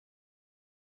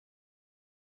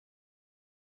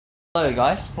Hello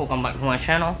guys, welcome back to my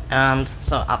channel. And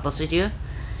so at this video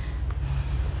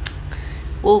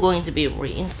we're going to be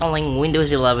reinstalling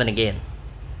Windows 11 again.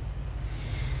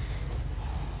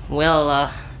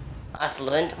 Well, I've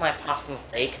learned my past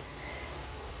mistake.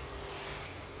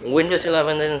 Windows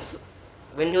 11's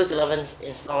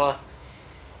installer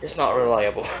is not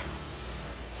reliable.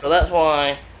 So that's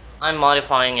why I'm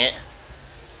modifying it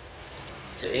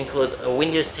to include a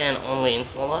Windows 10 only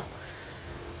installer.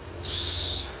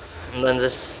 And then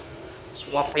just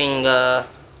swapping the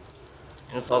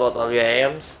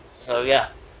installer.wams. So yeah,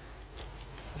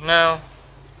 now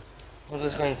I'm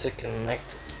just going to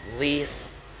connect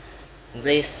this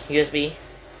USB,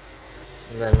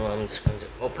 and then I'm just going to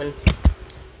open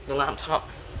the laptop,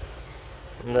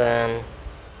 and then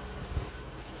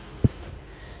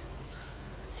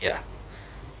yeah,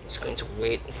 I'm just going to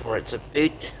wait for it to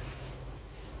boot.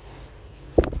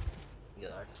 Yeah,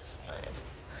 just kind of.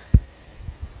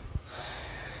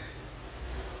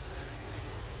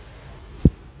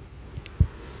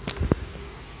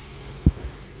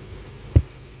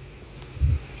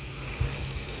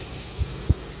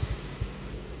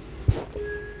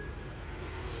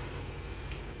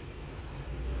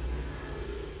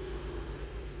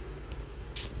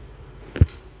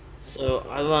 So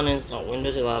I want to install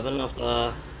Windows 11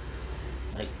 after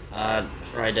I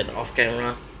tried it off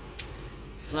camera.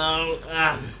 So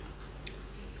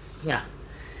yeah,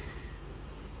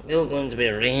 we're going to be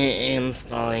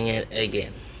reinstalling it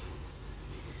again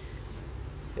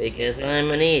because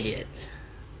I'm an idiot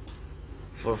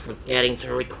for forgetting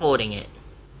to recording it.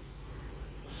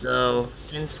 So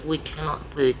since we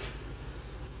cannot boot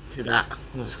to that,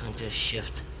 I'm just going to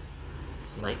shift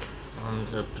click on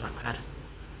the trackpad.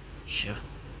 Shift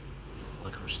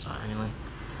click restart anyway.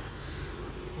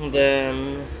 And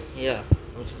then yeah,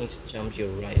 I'm just going to jump you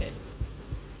right in.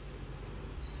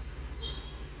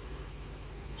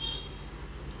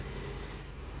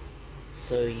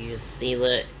 So you see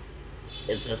that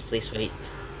it says please wait.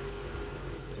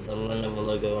 The Lenovo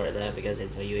logo right there because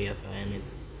it's a UEFI and it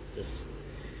just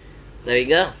there you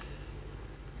go.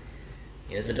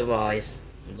 Here's the device.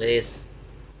 This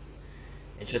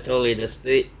it should totally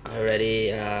display. I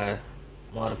already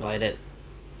modified it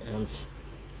and it's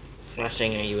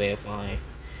flashing a UEFI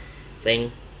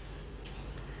thing.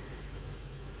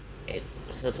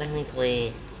 So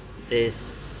technically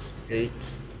this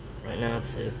boots right now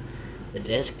to the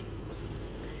disk.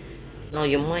 Now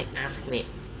you might ask me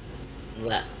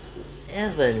that,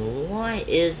 Evan, why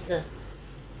is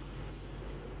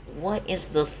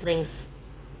the things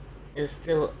is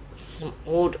still some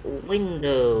old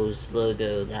Windows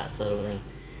logo, that sort of thing?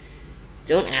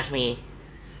 Don't ask me,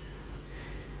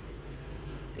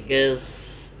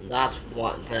 because that's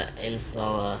what the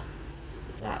installer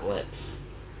that works.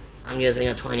 I'm using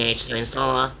a 20H2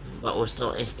 installer, but we'll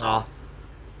still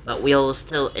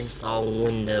install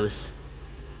Windows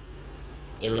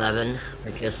 11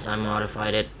 because I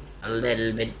modified it a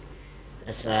little bit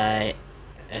as I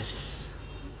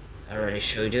already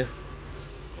showed you.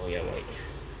 Oh yeah, wait.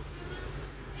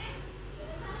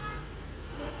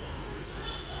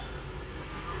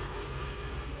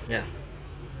 Yeah.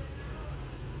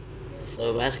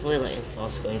 So basically the install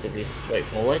is going to be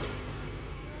straightforward.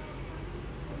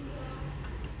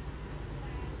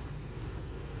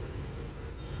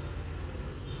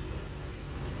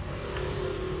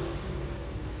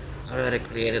 I already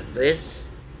created this,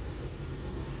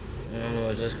 and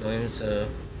we're just going to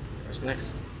press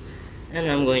next. And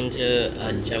I'm going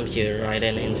to jump here right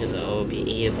into the OBE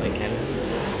if I can.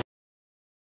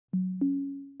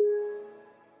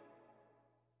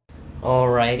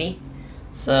 Alrighty,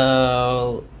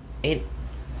 so it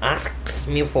asks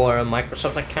me for a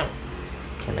Microsoft account.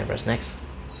 Can I press next?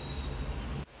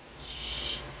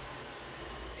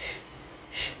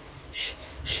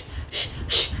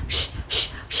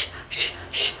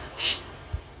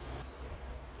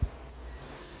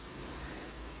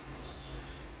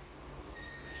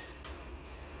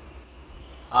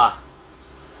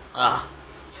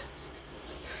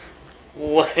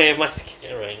 Why am I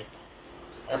scaring?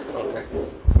 Okay.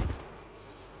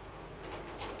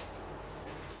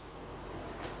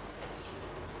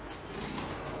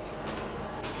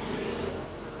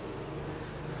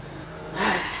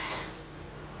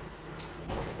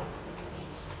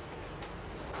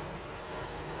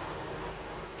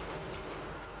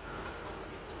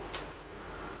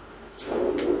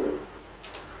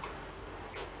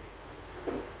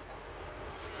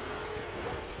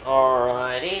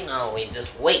 Alrighty, now we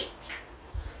just wait.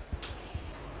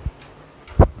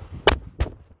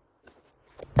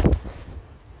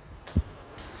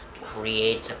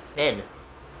 Create a pin.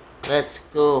 Let's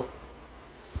go.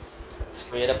 Let's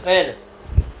create a pen.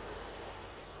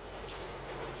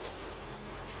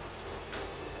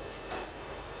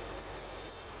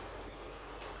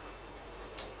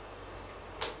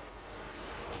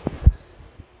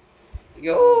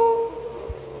 Yo!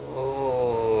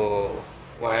 Oh,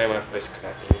 why am I first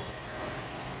cracking?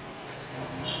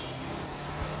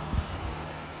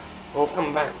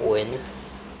 Welcome back, Win.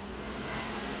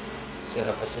 Set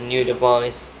up as a new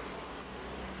device.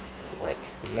 Like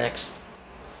next.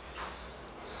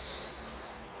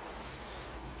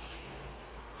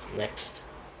 Next.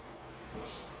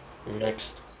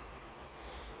 Next.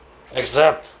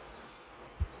 Accept.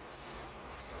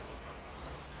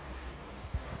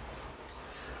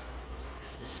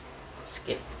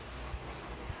 Skip.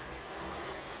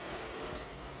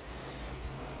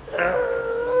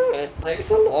 It takes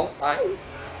a long time.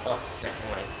 Oh, never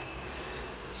mind.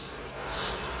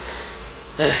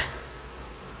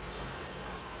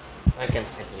 I can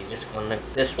simply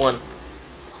disconnect this one.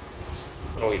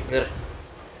 Oh, good.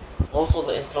 Also,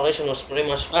 the installation was pretty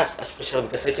much fast, especially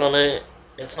because it's on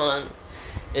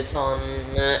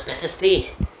SSD.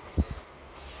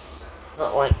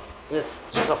 Not like this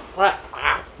piece of crap.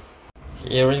 Wow.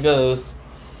 Here it goes.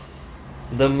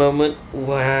 The moment.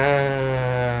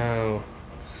 Wow.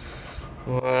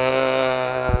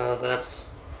 Wow, that's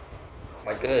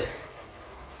quite good.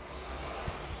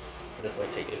 This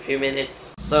might take a few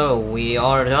minutes. So we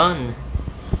are done.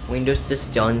 Windows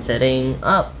just done setting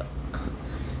up.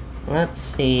 Let's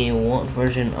see, what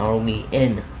version are we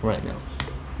in right now?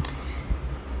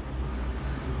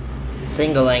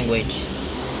 Single language.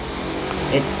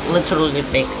 It literally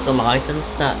picks the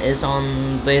license that is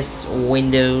on this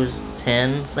Windows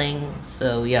 10 thing,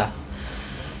 so yeah.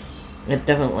 It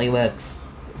definitely works.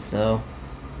 So,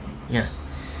 yeah.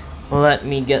 Let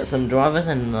me get some drivers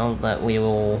and now that we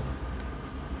will...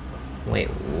 Wait,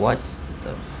 what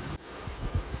the...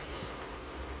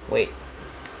 Wait.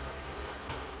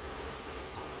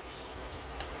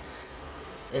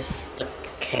 Is the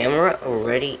camera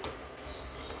already...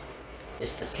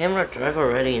 Is the camera driver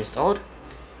already installed?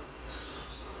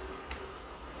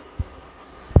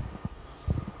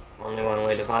 Only one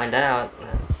way to find out.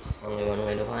 Only one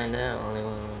way to find out. Only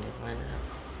one way to find out.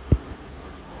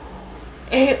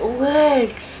 It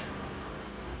works!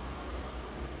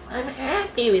 I'm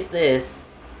happy with this.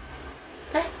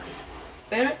 Thanks.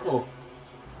 Very cool.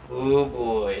 Oh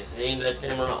boy, seeing the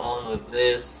camera on with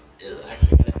this is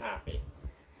actually kinda happy.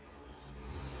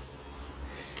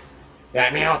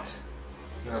 Got me out!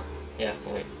 No, yeah,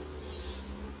 wait.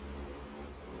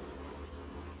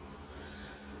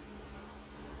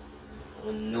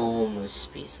 Enormous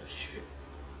piece of shit.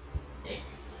 Yeah.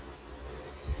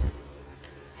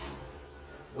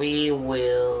 We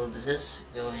will just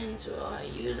go into our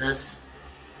users,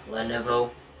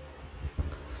 Lenovo.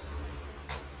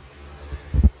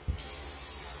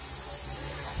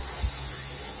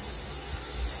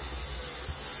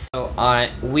 So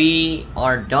we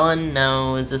are done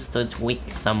now, just to tweak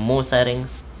some more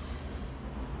settings.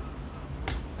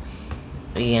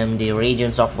 AMD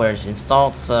Radeon software is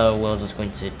installed, so we're just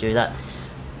going to do that.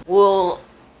 We'll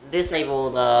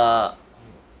disable the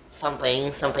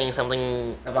something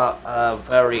about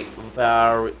very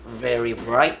bright, very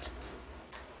bright.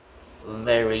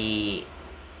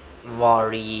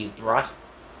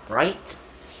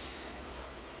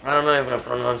 I don't know if I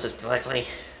pronounce it correctly,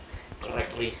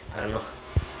 I don't know.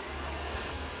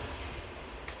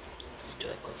 Let's do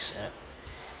a quick setup.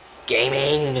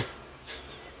 Gaming!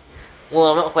 Well,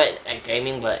 I'm not quite at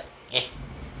gaming, but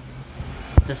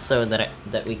just so that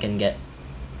we can get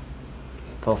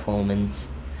performance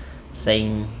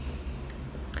thing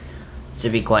to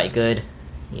be quite good,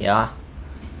 yeah.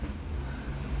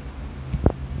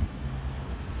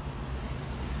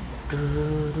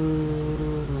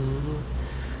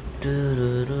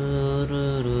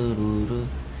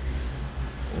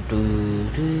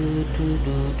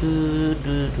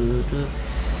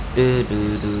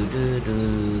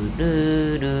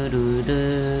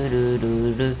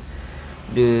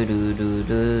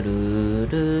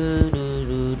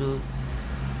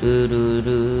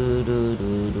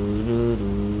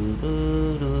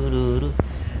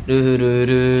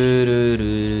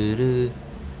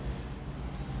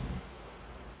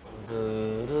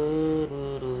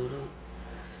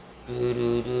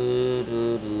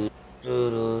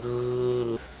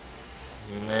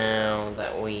 Now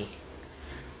that we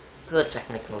could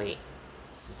technically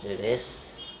do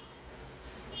this,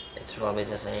 it's probably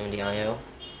the same DIO.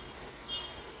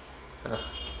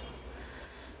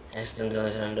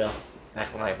 Accidentally turned off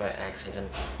backlight by accident.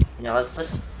 Now let's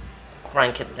just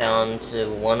crank it down to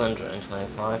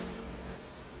 125.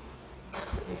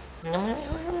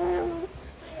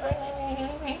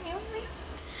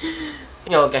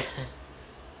 Yeah, okay.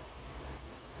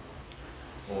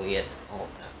 Oh yes, oh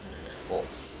F4.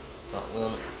 But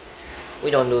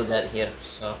we don't do that here,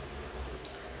 so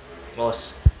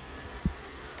close.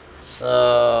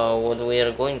 So what we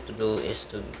are going to do is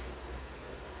to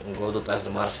go to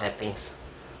taskbar settings.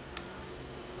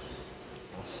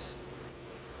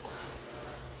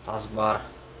 Taskbar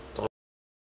to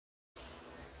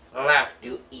left,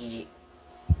 you idiot.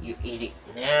 You idiot.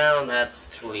 Now that's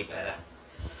truly better.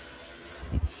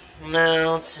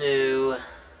 Now to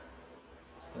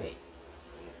wait.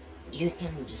 You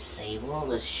can disable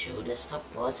the show desktop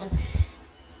button.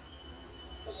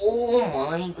 Oh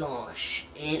my gosh,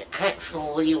 it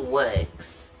actually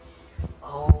works.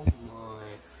 Oh my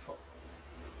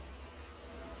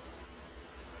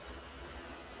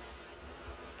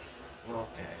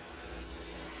okay.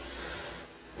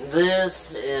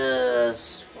 This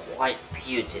is quite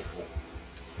beautiful.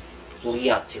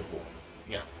 Beautiful.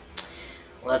 Yeah.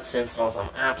 Let's install some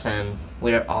apps and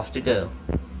we're off to go.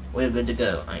 We're good to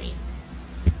go, I mean.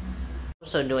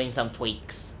 Also doing some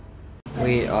tweaks.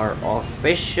 We are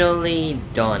officially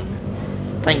done.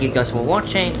 Thank you guys for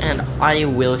watching and I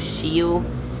will see you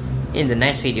in the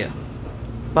next video.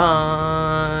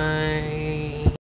 Bye.